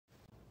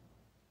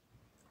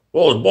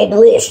Well, it's Bob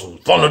Ross,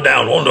 Thunder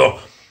Down Under.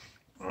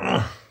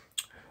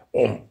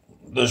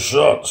 This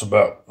shirt's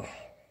about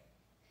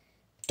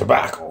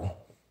tobacco.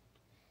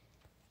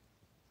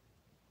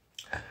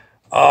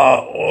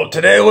 Well,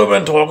 today we've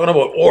been talking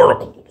about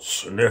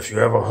oracles, and if you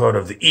ever heard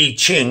of the I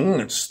Ching,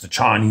 it's the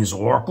Chinese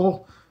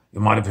oracle. You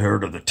might have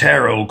heard of the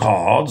tarot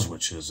cards,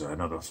 which is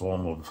another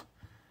form of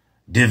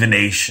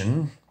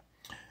divination,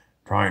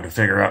 trying to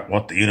figure out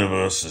what the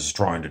universe is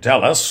trying to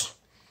tell us.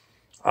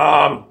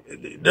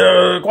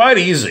 They're quite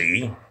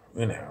easy,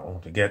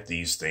 to get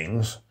these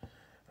things.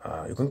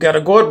 You can get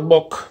a good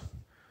book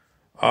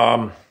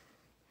on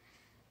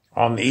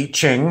the I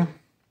Ching,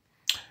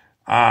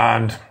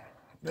 and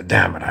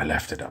damn it, I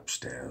left it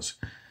upstairs.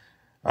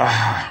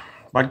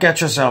 But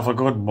get yourself a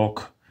good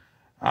book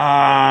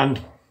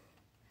and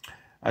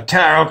a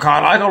tarot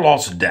card. I got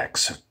lots of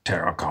decks of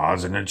tarot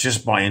cards, and it's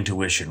just my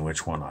intuition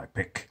which one I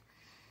pick.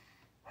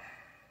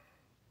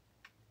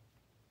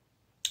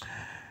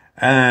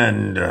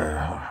 And,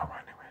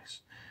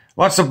 anyways,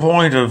 what's the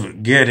point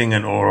of getting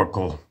an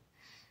oracle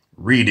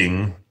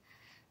reading?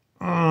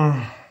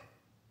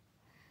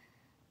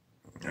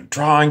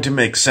 Trying to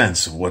make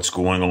sense of what's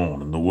going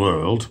on in the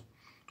world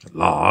at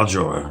large,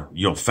 or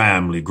your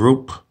family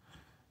group.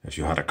 If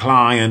you had a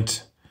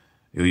client,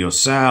 you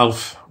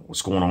yourself,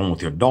 what's going on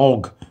with your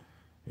dog.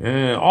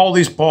 All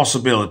these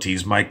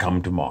possibilities might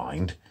come to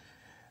mind.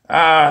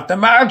 The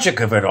magic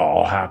of it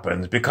all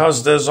happens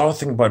because there's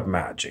nothing but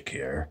magic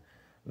here.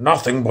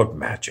 Nothing but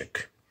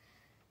magic.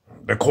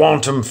 The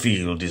quantum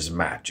field is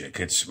magic.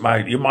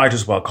 You might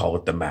as well call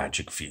it the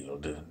magic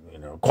field.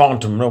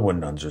 Quantum, no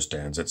one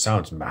understands. It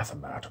sounds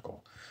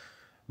mathematical.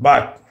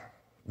 But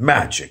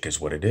magic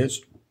is what it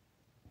is.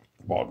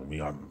 Pardon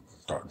me, I'm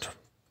starting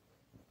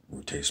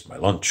to taste my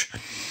lunch.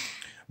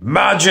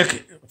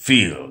 Magic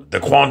field,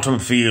 the quantum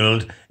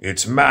field,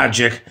 it's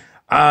magic.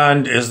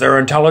 And is there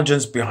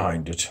intelligence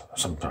behind it?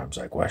 Sometimes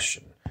I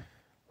question.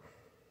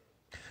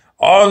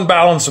 On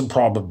balance of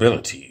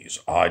probabilities,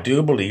 I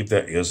do believe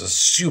there is a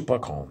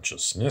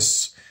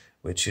superconsciousness,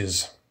 which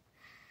is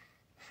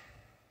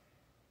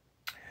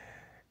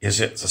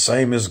it the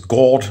same as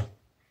God?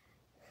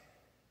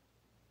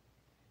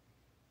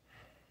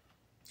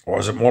 Or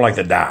is it more like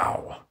the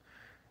Tao?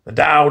 The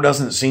Tao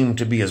doesn't seem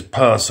to be as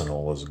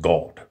personal as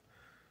God.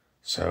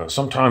 So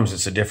sometimes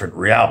it's a different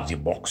reality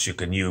box you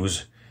can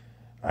use,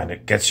 and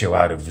it gets you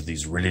out of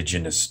these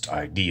religionist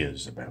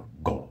ideas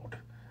about God.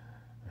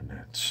 And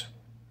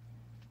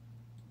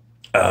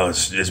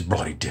it's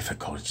bloody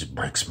difficult. It just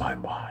breaks my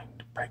mind.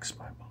 It breaks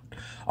my mind.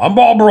 I'm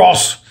Bob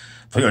Ross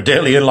for your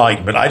daily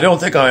enlightenment. I don't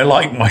think I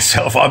enlighten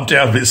myself. I'm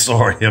terribly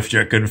sorry if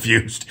you're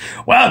confused.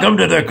 Welcome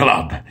to the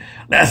club.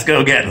 Let's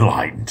go get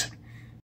enlightened.